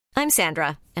I'm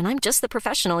Sandra, and I'm just the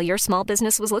professional your small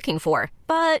business was looking for.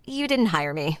 But you didn't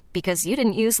hire me because you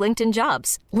didn't use LinkedIn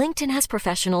Jobs. LinkedIn has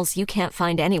professionals you can't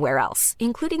find anywhere else,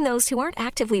 including those who aren't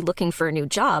actively looking for a new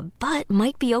job, but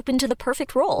might be open to the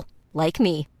perfect role, like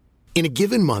me. In a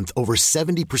given month, over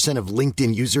 70% of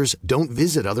LinkedIn users don't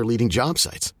visit other leading job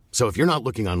sites. So if you're not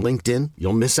looking on LinkedIn,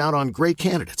 you'll miss out on great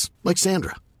candidates like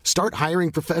Sandra. Start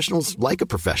hiring professionals like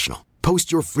a professional.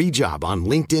 Post your free job on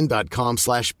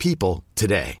linkedin.com/people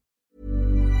today.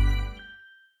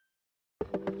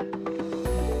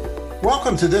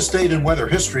 Welcome to This Date in Weather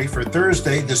History for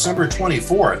Thursday, December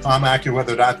 24th. I'm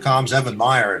AccuWeather.com's Evan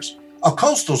Myers. A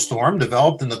coastal storm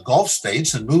developed in the Gulf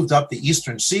states and moved up the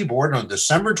eastern seaboard on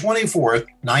December 24th,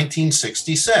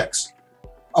 1966.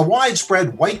 A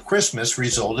widespread white Christmas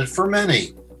resulted for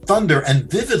many. Thunder and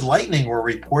vivid lightning were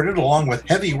reported along with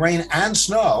heavy rain and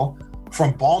snow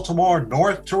from Baltimore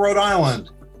north to Rhode Island.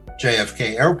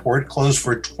 JFK Airport closed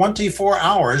for 24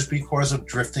 hours because of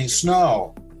drifting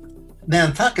snow.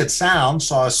 Nantucket Sound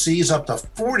saw seas up to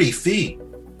 40 feet.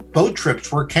 Boat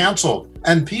trips were canceled,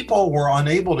 and people were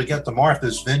unable to get to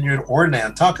Martha's Vineyard or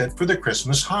Nantucket for the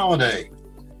Christmas holiday.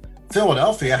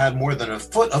 Philadelphia had more than a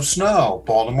foot of snow,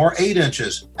 Baltimore 8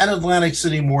 inches, and Atlantic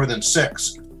City more than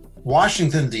 6.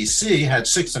 Washington, D.C. had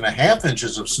 6.5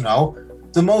 inches of snow,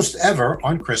 the most ever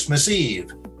on Christmas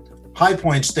Eve. High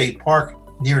Point State Park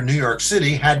near New York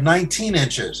City had 19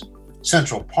 inches.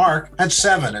 Central Park had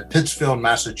 7, and Pittsfield,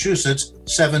 Massachusetts,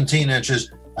 17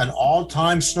 inches, an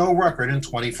all-time snow record in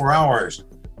 24 hours.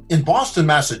 In Boston,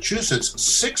 Massachusetts,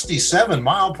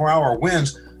 67-mile-per-hour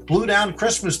winds blew down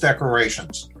Christmas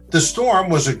decorations. The storm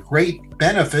was a great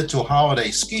benefit to holiday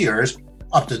skiers.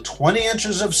 Up to 20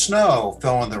 inches of snow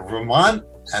fell in the Vermont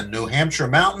and New Hampshire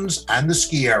mountains and the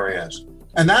ski areas.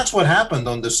 And that's what happened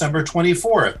on December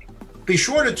 24th. Be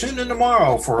sure to tune in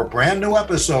tomorrow for a brand new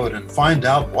episode and find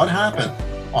out what happened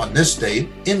on this date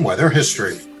in weather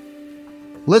history.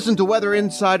 Listen to Weather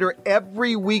Insider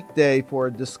every weekday for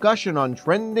a discussion on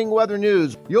trending weather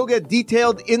news. You'll get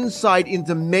detailed insight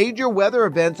into major weather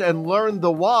events and learn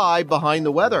the why behind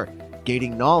the weather,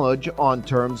 gaining knowledge on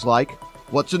terms like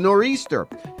what's a nor'easter.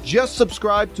 Just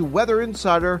subscribe to Weather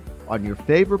Insider on your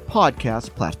favorite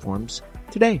podcast platforms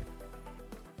today.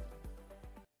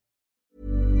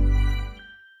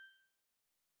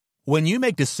 When you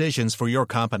make decisions for your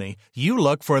company, you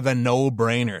look for the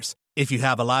no-brainers. If you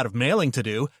have a lot of mailing to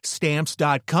do,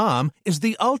 Stamps.com is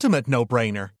the ultimate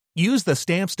no-brainer. Use the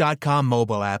Stamps.com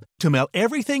mobile app to mail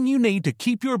everything you need to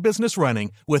keep your business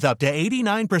running with up to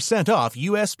 89% off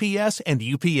USPS and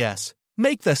UPS.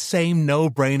 Make the same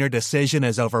no-brainer decision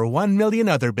as over 1 million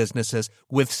other businesses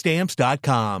with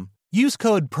Stamps.com. Use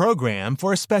code PROGRAM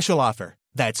for a special offer.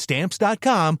 That's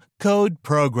Stamps.com, code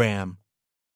PROGRAM.